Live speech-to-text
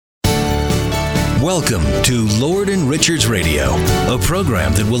Welcome to Lord and Richards Radio, a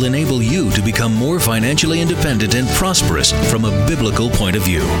program that will enable you to become more financially independent and prosperous from a biblical point of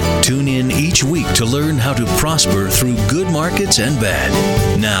view. Tune in each week to learn how to prosper through good markets and bad.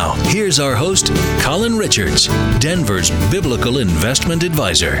 Now, here's our host, Colin Richards, Denver's biblical investment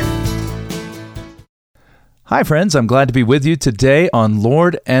advisor. Hi, friends. I'm glad to be with you today on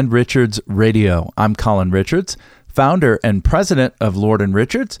Lord and Richards Radio. I'm Colin Richards, founder and president of Lord and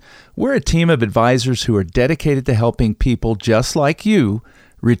Richards. We're a team of advisors who are dedicated to helping people just like you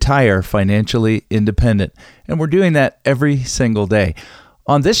retire financially independent. And we're doing that every single day.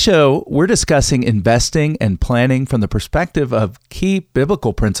 On this show, we're discussing investing and planning from the perspective of key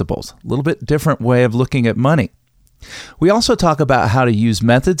biblical principles, a little bit different way of looking at money. We also talk about how to use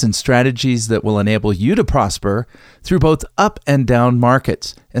methods and strategies that will enable you to prosper through both up and down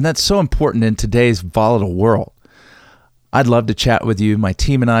markets. And that's so important in today's volatile world. I'd love to chat with you. My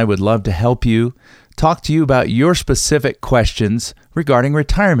team and I would love to help you, talk to you about your specific questions regarding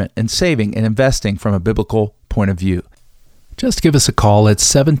retirement and saving and investing from a biblical point of view. Just give us a call at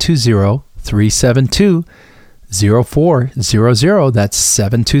 720-372-0400. That's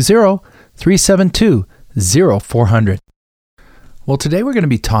 720-372-0400. Well, today we're going to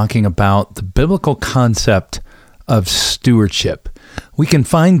be talking about the biblical concept of stewardship. We can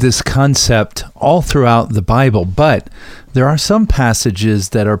find this concept all throughout the Bible, but there are some passages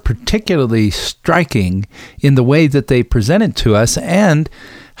that are particularly striking in the way that they present it to us and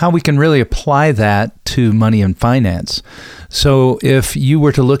how we can really apply that to money and finance. So if you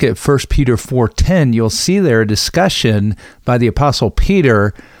were to look at 1 Peter 4:10, you'll see there a discussion by the Apostle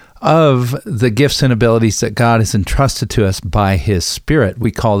Peter of the gifts and abilities that God has entrusted to us by His Spirit.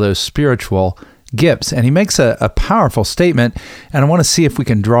 We call those spiritual gifts. And he makes a powerful statement, and I want to see if we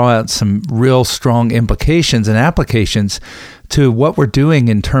can draw out some real strong implications and applications to what we're doing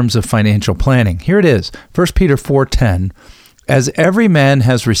in terms of financial planning. Here it is, 1 Peter 4:10, "As every man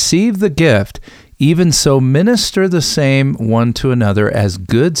has received the gift, even so minister the same one to another as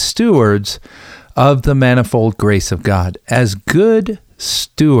good stewards of the manifold grace of God." As good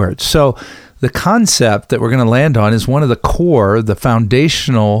stewards. So the concept that we're going to land on is one of the core, the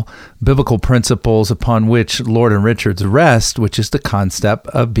foundational biblical principles upon which Lord and Richards rest, which is the concept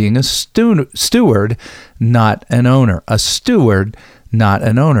of being a steward, not an owner. A steward, not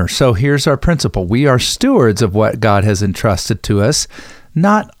an owner. So here's our principle. We are stewards of what God has entrusted to us,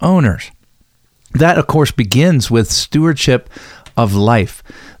 not owners. That, of course, begins with stewardship of life.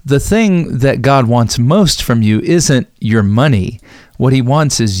 The thing that God wants most from you isn't your money. What He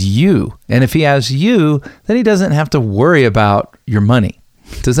wants is you. And if He has you, then He doesn't have to worry about your money.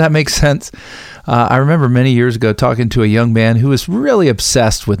 Does that make sense? I remember many years ago talking to a young man who was really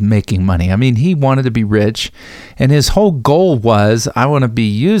obsessed with making money. I mean, he wanted to be rich, and his whole goal was, I want to be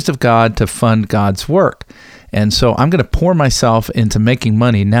used of God to fund God's work. And so I'm going to pour myself into making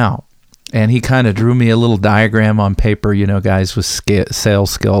money now. And he kind of drew me a little diagram on paper, guys with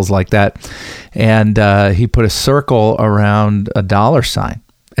sales skills like that. And he put a circle around a dollar sign.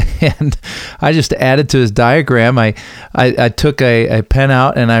 And I just added to his diagram. I took a pen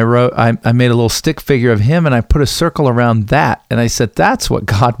out and I made a little stick figure of him and I put a circle around that. And I said, that's what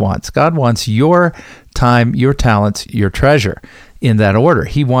God wants. God wants your time, your talents, your treasure. In that order.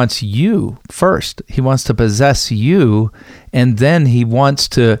 He wants you first. He wants to possess you, and then He wants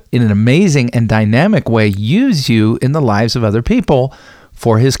to, in an amazing and dynamic way, use you in the lives of other people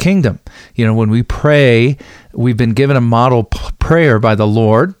for His kingdom. When we pray, we've been given a model prayer by the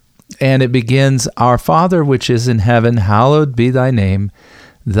Lord, and it begins, "Our Father which is in heaven, hallowed be thy name.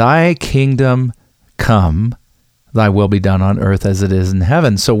 Thy kingdom come, thy will be done on earth as it is in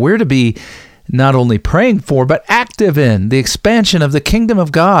heaven." So we're to be not only praying for, but active in the expansion of the kingdom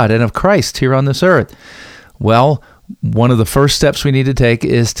of God and of Christ here on this earth. Well, one of the first steps we need to take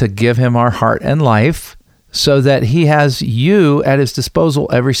is to give Him our heart and life so that He has you at His disposal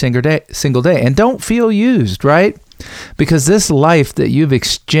every single day. And don't feel used, right? Because this life that you've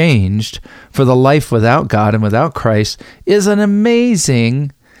exchanged for the life without God and without Christ is an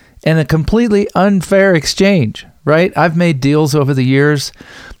amazing and a completely unfair exchange, right? I've made deals over the years.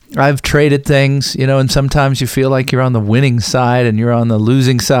 I've traded things, and sometimes you feel like you're on the winning side and you're on the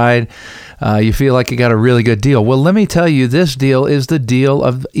losing side. You feel like you got a really good deal. Well, let me tell you, this deal is the deal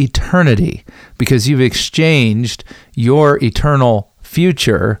of eternity because you've exchanged your eternal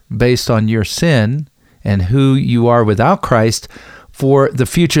future based on your sin and who you are without Christ for the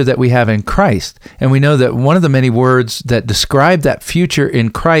future that we have in Christ. And we know that one of the many words that describe that future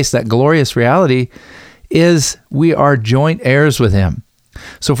in Christ, that glorious reality, is we are joint heirs with Him.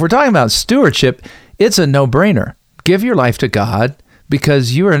 So if we're talking about stewardship, it's a no-brainer. Give your life to God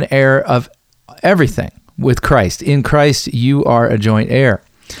because you are an heir of everything with Christ. In Christ, you are a joint heir.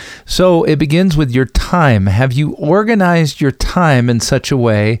 So it begins with your time. Have you organized your time in such a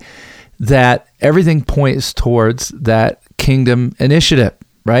way that everything points towards that kingdom initiative,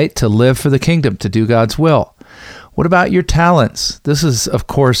 right? To live for the kingdom, to do God's will. What about your talents? This is, of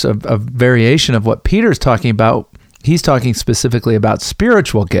course, a variation of what Peter's talking about. He's talking specifically about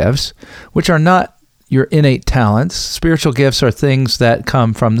spiritual gifts, which are not your innate talents. Spiritual gifts are things that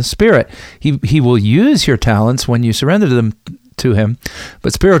come from the Spirit. He will use your talents when you surrender them to Him,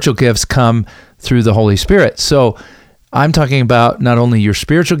 but spiritual gifts come through the Holy Spirit. So I'm talking about not only your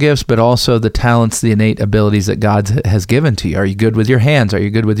spiritual gifts, but also the talents, the innate abilities that God has given to you. Are you good with your hands? Are you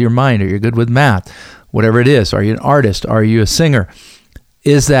good with your mind? Are you good with math? Whatever it is. Are you an artist? Are you a singer?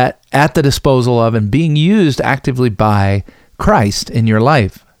 Is that at the disposal of and being used actively by Christ in your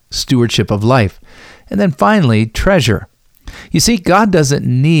life? Stewardship of life. And then finally, treasure. You see, God doesn't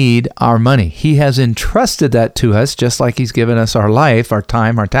need our money. He has entrusted that to us, just like He's given us our life, our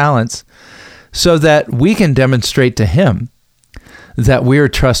time, our talents, so that we can demonstrate to Him that we're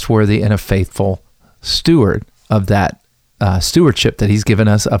trustworthy and a faithful steward of that stewardship that He's given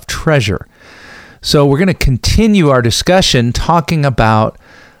us of treasure. So we're going to continue our discussion talking about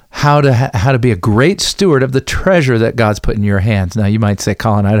how to be a great steward of the treasure that God's put in your hands. Now, you might say,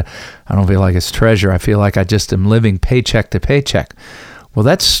 Colin, I don't feel like it's treasure. I feel like I just am living paycheck to paycheck. Well,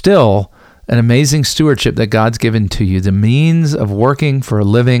 that's still an amazing stewardship that God's given to you. The means of working for a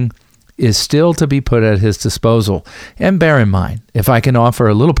living is still to be put at His disposal. And bear in mind, if I can offer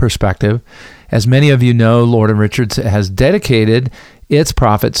a little perspective, as many of you know, Colin Richards has dedicated its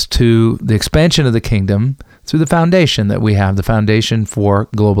profits to the expansion of the kingdom through the foundation that we have, the Foundation for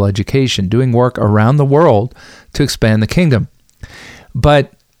Global Education, doing work around the world to expand the kingdom.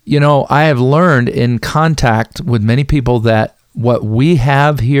 But, I have learned in contact with many people that what we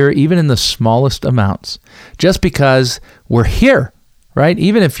have here, even in the smallest amounts, just because we're here, right?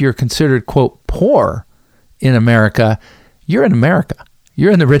 Even if you're considered, quote, poor in America, you're in America.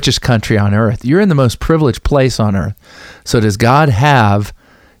 You're in the richest country on earth. You're in the most privileged place on earth. So does God have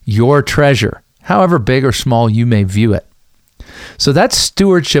your treasure, however big or small you may view it? So that's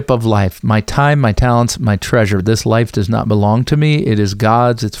stewardship of life. My time, my talents, my treasure. This life does not belong to me. It is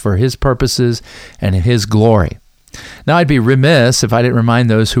God's. It's for His purposes and in His glory. Now, I'd be remiss if I didn't remind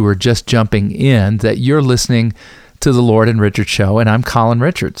those who are just jumping in that you're listening to the Lord and Richards Show, and I'm Colin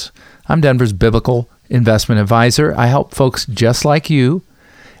Richards. I'm Denver's biblical investment advisor. I help folks just like you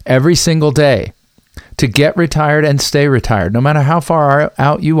every single day to get retired and stay retired. No matter how far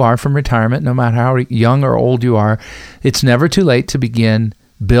out you are from retirement, no matter how young or old you are, it's never too late to begin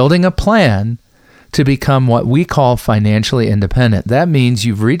building a plan to become what we call financially independent. That means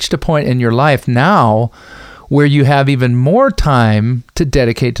you've reached a point in your life now where you have even more time to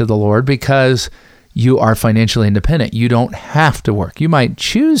dedicate to the Lord because you are financially independent. You don't have to work. You might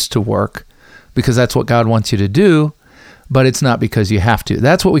choose to work because that's what God wants you to do, but it's not because you have to.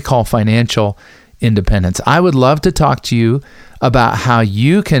 That's what we call financial independence. I would love to talk to you about how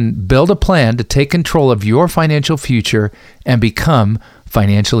you can build a plan to take control of your financial future and become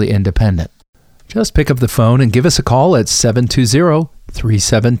financially independent. Just pick up the phone and give us a call at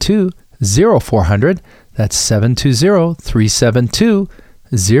 720-372-0400. That's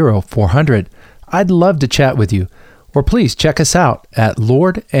 720-372-0400. I'd love to chat with you. Or please check us out at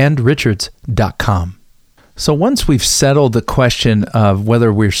lordandrichards.com. So once we've settled the question of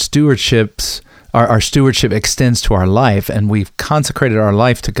whether our stewardship extends to our life and we've consecrated our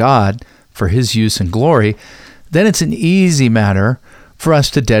life to God for His use and glory, then it's an easy matter for us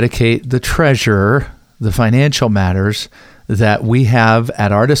to dedicate the treasure, the financial matters that we have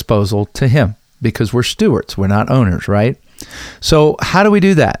at our disposal to Him because we're stewards. We're not owners, right? So how do we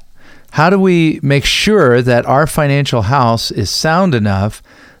do that? How do we make sure that our financial house is sound enough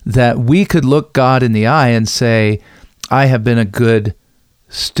that we could look God in the eye and say, I have been a good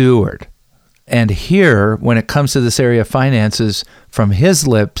steward? And hear, when it comes to this area of finances, from His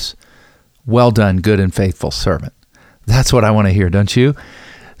lips, well done, good and faithful servant. That's what I want to hear, don't you?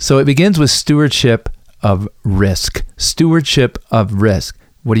 So it begins with stewardship of risk. Stewardship of risk.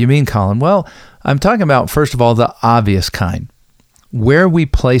 What do you mean, Colin? Well, I'm talking about, first of all, the obvious kind. Where we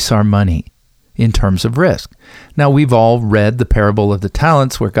place our money in terms of risk. Now, we've all read the parable of the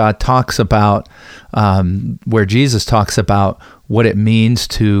talents where God talks about, where Jesus talks about what it means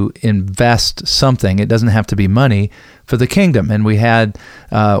to invest something. It doesn't have to be money for the kingdom. And we had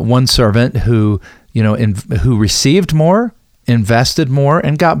one servant who, who received more, invested more,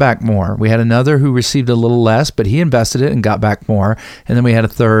 and got back more. We had another who received a little less, but he invested it and got back more. And then we had a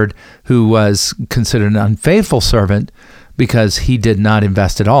third who was considered an unfaithful servant because he did not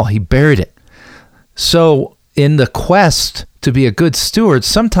invest at all. He buried it. So in the quest to be a good steward,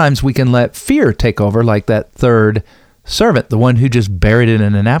 sometimes we can let fear take over, like that third servant, the one who just buried it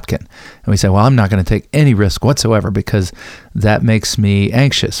in a napkin. And we say, well, I'm not going to take any risk whatsoever because that makes me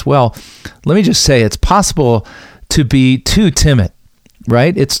anxious. Well, let me just say it's possible to be too timid,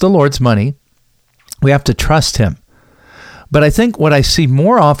 right? It's the Lord's money. We have to trust him. But I think what I see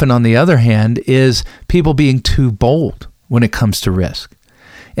more often, on the other hand, is people being too bold when it comes to risk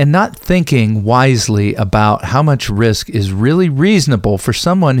and not thinking wisely about how much risk is really reasonable for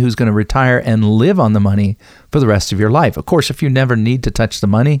someone who's going to retire and live on the money for the rest of your life. Of course, if you never need to touch the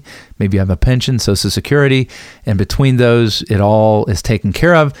money, maybe you have a pension, Social Security, and between those, it all is taken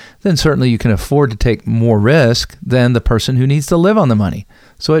care of, then certainly you can afford to take more risk than the person who needs to live on the money.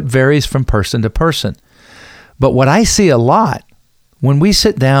 So it varies from person to person. But what I see a lot, when we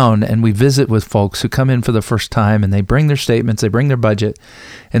sit down and we visit with folks who come in for the first time and they bring their statements, they bring their budget,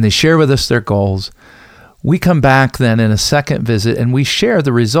 and they share with us their goals, we come back then in a second visit and we share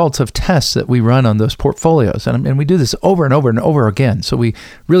the results of tests that we run on those portfolios. And we do this over and over and over again, so we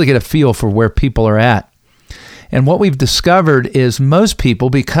really get a feel for where people are at. And what we've discovered is most people,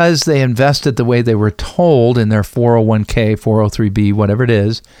 because they invested the way they were told in their 401k, 403b, whatever it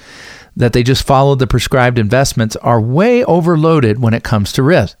is, that they just followed the prescribed investments, are way overloaded when it comes to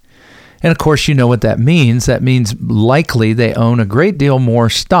risk. And of course, you know what that means. That means likely they own a great deal more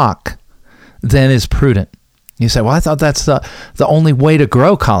stock than is prudent. You say, well, I thought that's the only way to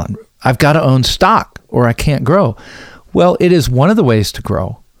grow, Colin. I've got to own stock or I can't grow. Well, it is one of the ways to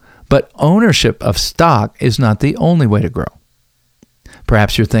grow, but ownership of stock is not the only way to grow.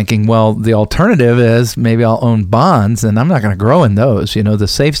 Perhaps you're thinking, well, the alternative is maybe I'll own bonds and I'm not going to grow in those. You know, the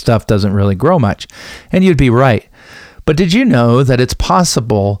safe stuff doesn't really grow much. And you'd be right. But did you know that it's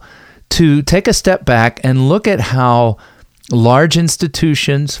possible to take a step back and look at how large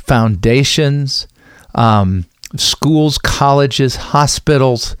institutions, foundations, schools, colleges,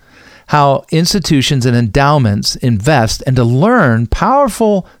 hospitals, how institutions and endowments invest, and to learn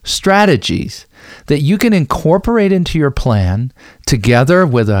powerful strategies that you can incorporate into your plan together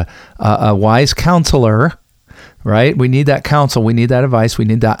with a wise counselor, right? We need that counsel. We need that advice. We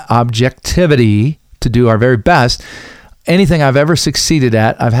need that objectivity to do our very best. Anything I've ever succeeded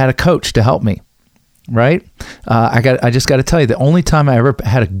at, I've had a coach to help me, right? I just got to tell you, the only time I ever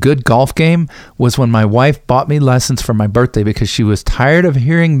had a good golf game was when my wife bought me lessons for my birthday because she was tired of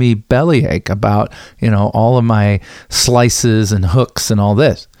hearing me bellyache about, all of my slices and hooks and all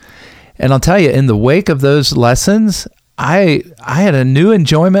this. And I'll tell you, in the wake of those lessons, I had a new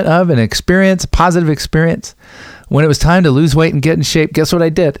enjoyment of an experience, a positive experience. When it was time to lose weight and get in shape, guess what I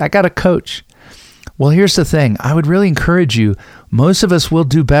did? I got a coach. Well, here's the thing. I would really encourage you. Most of us will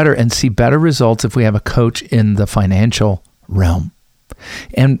do better and see better results if we have a coach in the financial realm.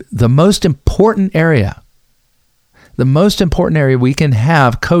 And the most important area we can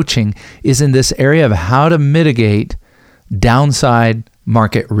have coaching is in this area of how to mitigate downside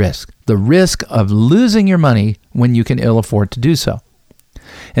market risk, the risk of losing your money when you can ill afford to do so.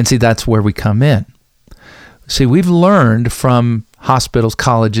 And see, that's where we come in. See, we've learned from hospitals,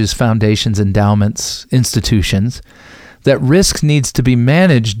 colleges, foundations, endowments, institutions, that risk needs to be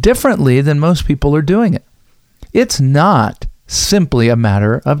managed differently than most people are doing it. It's not simply a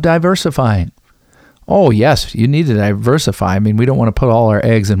matter of diversifying. Oh, yes, you need to diversify. I mean, we don't want to put all our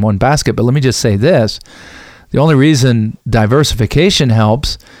eggs in one basket, but let me just say this. The only reason diversification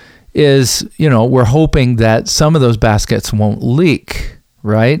helps is, we're hoping that some of those baskets won't leak,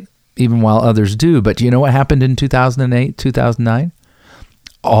 right? Even while others do. But do you know what happened in 2008, 2009?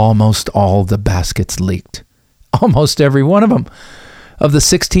 Almost all the baskets leaked. Almost every one of them. Of the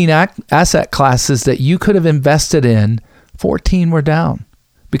 16 asset classes that you could have invested in, 14 were down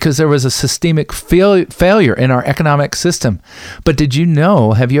because there was a systemic failure in our economic system. But did you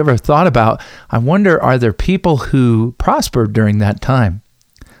know, have you ever thought about, I wonder, are there people who prospered during that time?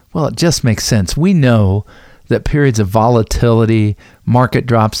 Well, it just makes sense. We know that periods of volatility, market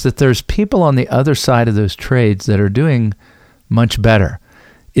drops, that there's people on the other side of those trades that are doing much better.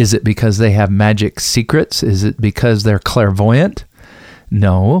 Is it because they have magic secrets? Is it because they're clairvoyant?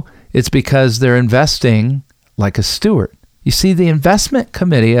 No, it's because they're investing like a steward. You see, the investment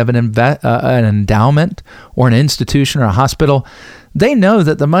committee of an endowment or an institution or a hospital, they know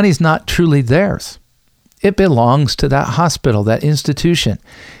that the money's not truly theirs. It belongs to that hospital, that institution.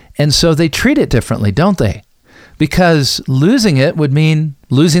 And so they treat it differently, don't they? Because losing it would mean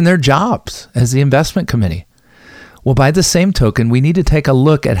losing their jobs as the investment committee. Well, by the same token, we need to take a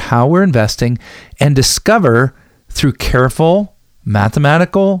look at how we're investing and discover through careful,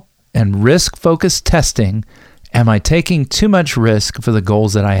 mathematical, and risk-focused testing Am I taking too much risk for the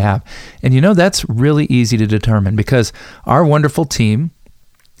goals that I have? And that's really easy to determine because our wonderful team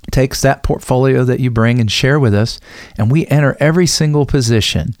takes that portfolio that you bring and share with us, and we enter every single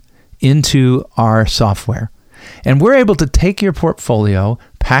position into our software. And we're able to take your portfolio,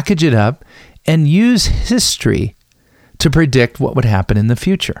 package it up, and use history to predict what would happen in the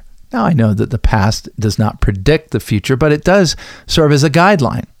future. Now, I know that the past does not predict the future, but it does serve as a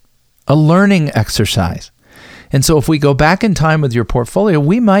guideline, a learning exercise. And so if we go back in time with your portfolio,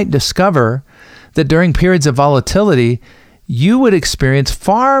 we might discover that during periods of volatility, you would experience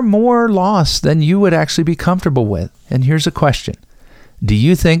far more loss than you would actually be comfortable with. And here's a question. Do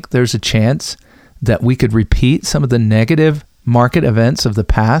you think there's a chance that we could repeat some of the negative market events of the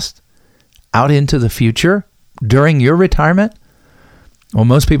past out into the future during your retirement? Well,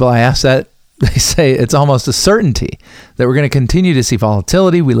 most people I ask that, they say it's almost a certainty that we're going to continue to see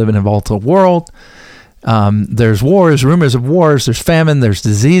volatility. We live in a volatile world. There's wars, rumors of wars, there's famine, there's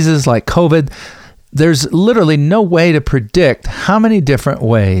diseases like COVID. There's literally no way to predict how many different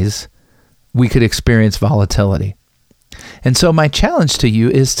ways we could experience volatility. And so my challenge to you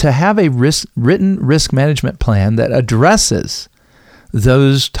is to have a written risk management plan that addresses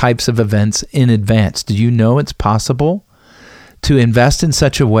those types of events in advance. Do you know it's possible to invest in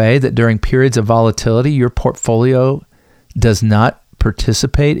such a way that during periods of volatility, your portfolio does not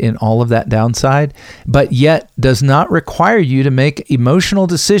participate in all of that downside, but yet does not require you to make emotional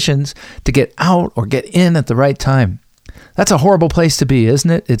decisions to get out or get in at the right time? That's a horrible place to be, isn't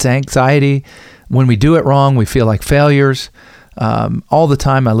it? It's anxiety. When we do it wrong, we feel like failures. All the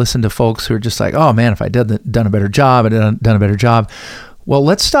time I listen to folks who are just like, oh man, if I done a better job, I'd done a better job. Well,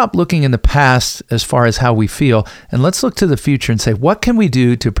 let's stop looking in the past as far as how we feel, and let's look to the future and say, what can we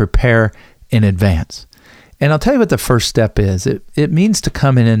do to prepare in advance? And I'll tell you what the first step is. It means to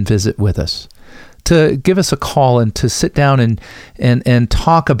come in and visit with us, to give us a call and to sit down and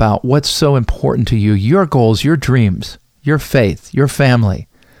talk about what's so important to you, your goals, your dreams, your faith, your family.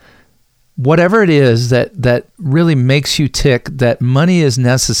 Whatever it is that really makes you tick, that money is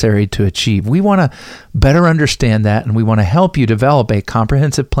necessary to achieve. We want to better understand that, and we want to help you develop a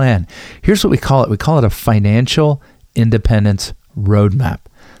comprehensive plan. Here's what we call it. We call it a financial independence roadmap.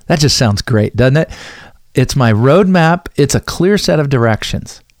 That just sounds great, doesn't it? It's my roadmap. It's a clear set of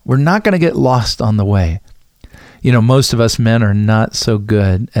directions. We're not going to get lost on the way. Most of us men are not so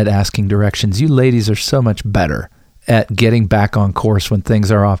good at asking directions. You ladies are so much better at getting back on course when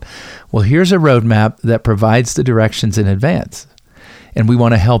things are off. Well, here's a roadmap that provides the directions in advance, and we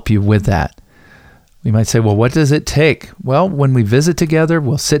want to help you with that. We might say, well, what does it take? Well, when we visit together,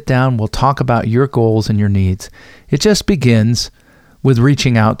 we'll sit down, we'll talk about your goals and your needs. It just begins with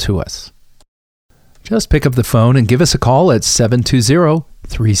reaching out to us. Just pick up the phone and give us a call at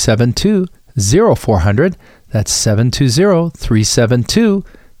 720-372-0400. That's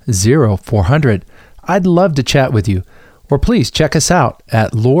 720-372-0400. I'd love to chat with you. Or please check us out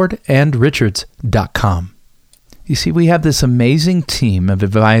at lordandrichards.com. You see, we have this amazing team of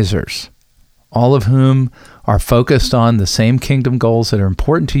advisors, all of whom are focused on the same kingdom goals that are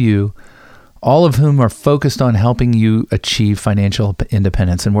important to you, all of whom are focused on helping you achieve financial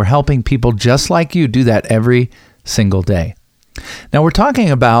independence. And we're helping people just like you do that every single day. Now, we're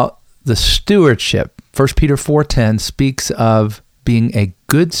talking about the stewardship. 1 Peter 4:10 speaks of being a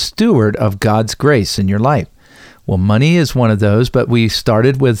good steward of God's grace in your life. Well, money is one of those, but we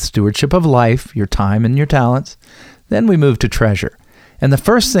started with stewardship of life, your time and your talents. Then we moved to treasure. And the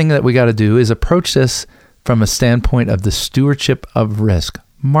first thing that we got to do is approach this from a standpoint of the stewardship of risk,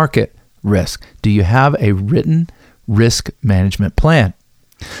 market risk. Do you have a written risk management plan?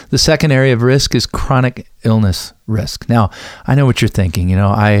 The second area of risk is chronic illness risk. Now, I know what you're thinking.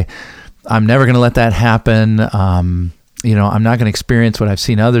 I'm never going to let that happen. I'm not going to experience what I've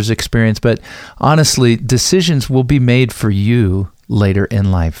seen others experience. But honestly, decisions will be made for you later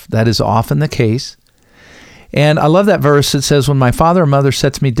in life. That is often the case. And I love that verse. It says, when my father or mother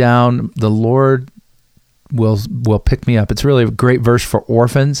sets me down, the Lord will pick me up. It's really a great verse for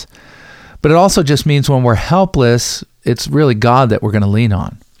orphans. But it also just means when we're helpless, it's really God that we're going to lean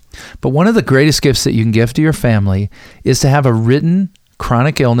on. But one of the greatest gifts that you can give to your family is to have a written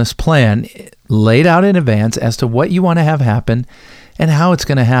chronic illness plan laid out in advance as to what you want to have happen and how it's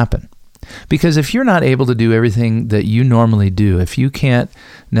going to happen. Because if you're not able to do everything that you normally do, if you can't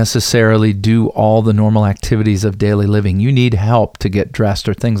necessarily do all the normal activities of daily living, you need help to get dressed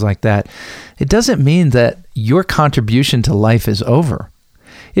or things like that, it doesn't mean that your contribution to life is over.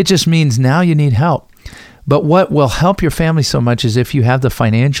 It just means now you need help. But what will help your family so much is if you have the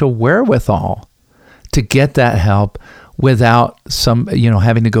financial wherewithal to get that help without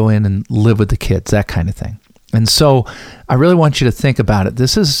having to go in and live with the kids, that kind of thing. And so I really want you to think about it.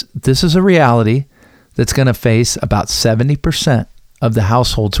 This is a reality that's going to face about 70% of the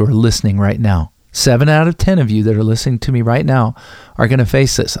households who are listening right now. 7 out of 10 of you that are listening to me right now are going to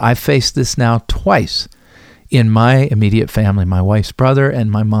face this. I've faced this now twice in my immediate family, my wife's brother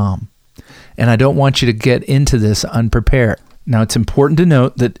and my mom. And I don't want you to get into this unprepared. Now, it's important to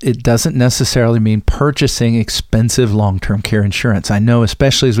note that it doesn't necessarily mean purchasing expensive long-term care insurance. I know,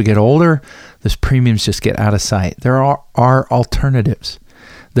 especially as we get older, those premiums just get out of sight. There are alternatives.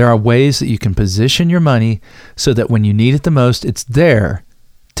 There are ways that you can position your money so that when you need it the most, it's there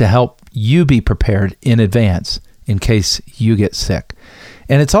to help you be prepared in advance in case you get sick.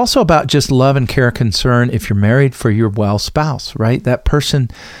 And it's also about just love and care, concern if you're married for your well spouse, right? That person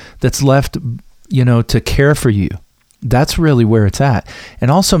that's left, to care for you. That's really where it's at. And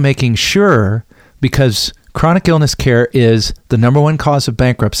also making sure, because chronic illness care is the number one cause of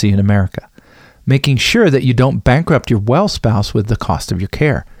bankruptcy in America, making sure that you don't bankrupt your well spouse with the cost of your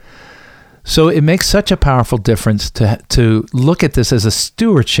care. So it makes such a powerful difference to look at this as a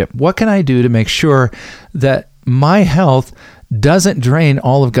stewardship. What can I do to make sure that my health doesn't drain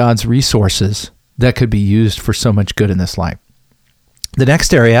all of God's resources that could be used for so much good in this life? The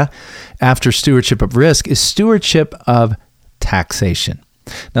next area after stewardship of risk is stewardship of taxation.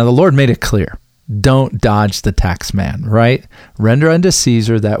 Now, the Lord made it clear. Don't dodge the tax man, right? Render unto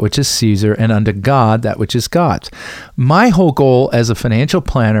Caesar that which is Caesar, and unto God that which is God's. My whole goal as a financial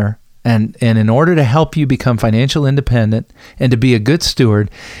planner, and in order to help you become financial independent and to be a good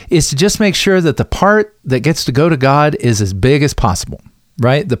steward, is to just make sure that the part that gets to go to God is as big as possible,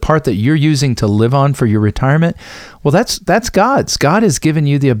 right? The part that you're using to live on for your retirement, well, that's God's. God has given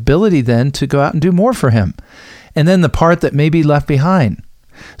you the ability then to go out and do more for him. And then the part that may be left behind.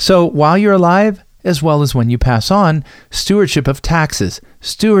 So while you're alive, as well as when you pass on, stewardship of taxes,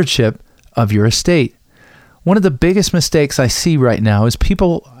 stewardship of your estate. One of the biggest mistakes I see right now is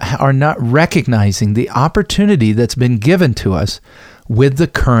people are not recognizing the opportunity that's been given to us with the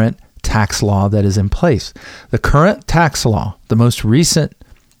current tax law that is in place. The current tax law, the most recent,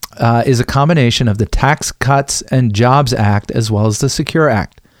 is a combination of the Tax Cuts and Jobs Act as well as the Secure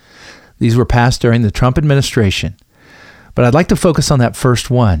Act. These were passed during the Trump administration. But I'd like to focus on that first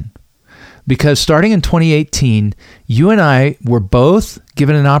one, because starting in 2018, you and I were both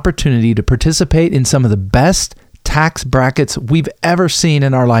given an opportunity to participate in some of the best tax brackets we've ever seen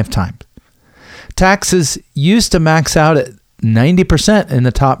in our lifetime. Taxes used to max out at 90% in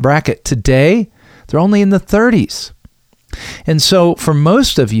the top bracket. Today, they're only in the 30s. And so for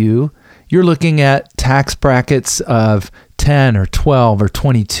most of you, you're looking at tax brackets of 10 or 12 or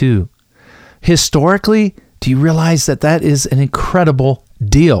 22. Historically, do you realize that that is an incredible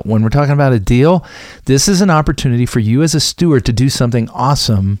deal? When we're talking about a deal, this is an opportunity for you as a steward to do something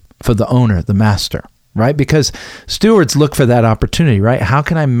awesome for the owner, the master, right? Because stewards look for that opportunity, right? How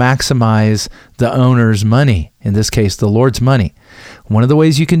can I maximize the owner's money? In this case, the Lord's money. One of the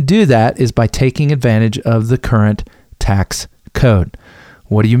ways you can do that is by taking advantage of the current tax code.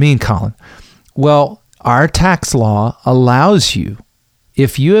 What do you mean, Colin? Well, our tax law allows you,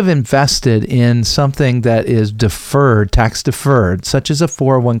 if you have invested in something that is deferred, tax deferred, such as a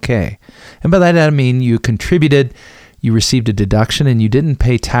 401k, and by that I mean you contributed, you received a deduction, and you didn't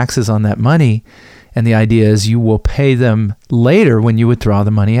pay taxes on that money, and the idea is you will pay them later when you withdraw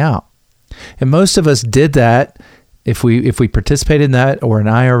the money out. And most of us did that if we participated in that, or an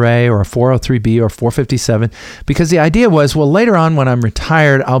IRA or a 403b or 457, because the idea was, well, later on when I'm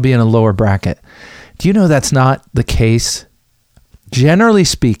retired, I'll be in a lower bracket. Do you know that's not the case? Generally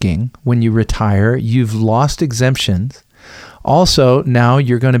speaking, when you retire, you've lost exemptions. Also, now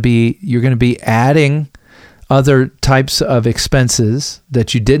you're going to be adding other types of expenses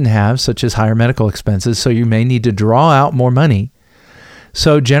that you didn't have, such as higher medical expenses, so you may need to draw out more money.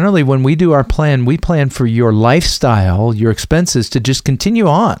 So generally, when we do our plan, we plan for your lifestyle, your expenses to just continue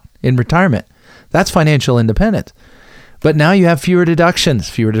on in retirement. That's financial independence. But now you have fewer deductions,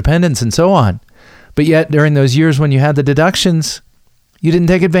 fewer dependents, and so on. But yet, during those years when you had the deductions, you didn't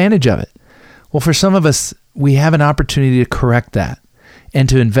take advantage of it. Well, for some of us, we have an opportunity to correct that and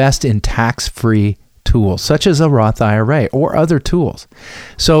to invest in tax-free tools, such as a Roth IRA or other tools.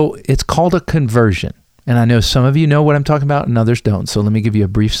 So it's called a conversion. And I know some of you know what I'm talking about and others don't. So let me give you a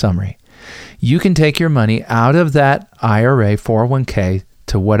brief summary. You can take your money out of that IRA, 401k,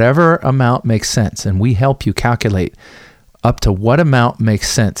 to whatever amount makes sense. And we help you calculate up to what amount makes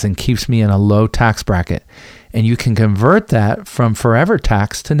sense and keeps me in a low tax bracket. And you can convert that from forever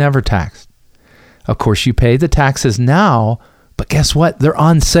tax to never taxed. Of course, you pay the taxes now, but guess what? They're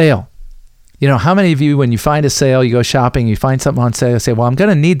on sale. You know, how many of you, when you find a sale, you go shopping, you find something on sale, you say, well, I'm going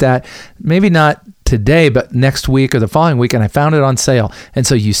to need that. Maybe not today, but next week or the following week, and I found it on sale. And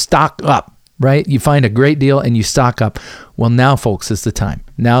so you stock up, right? You find a great deal and you stock up. Well, now, folks, is the time.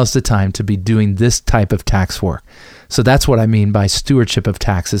 Now is the time to be doing this type of tax work. So that's what I mean by stewardship of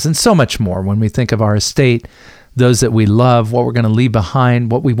taxes, and so much more when we think of our estate, those that we love, what we're going to leave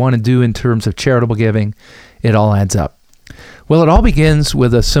behind, what we want to do in terms of charitable giving. It all adds up. Well, it all begins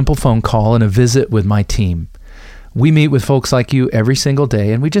with a simple phone call and a visit with my team. We meet with folks like you every single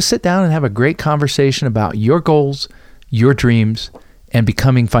day, and we just sit down and have a great conversation about your goals, your dreams, and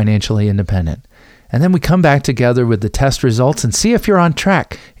becoming financially independent. And then we come back together with the test results and see if you're on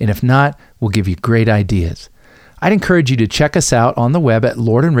track. And if not, we'll give you great ideas. I'd encourage you to check us out on the web at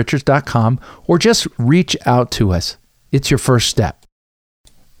lordandrichards.com or just reach out to us. It's your first step.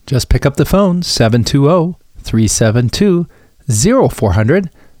 Just pick up the phone, 720-372-0400.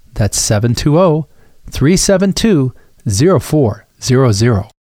 That's 720-372-0400.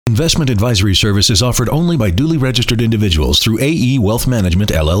 Investment advisory service is offered only by duly registered individuals through AE Wealth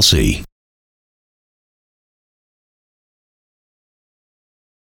Management, LLC.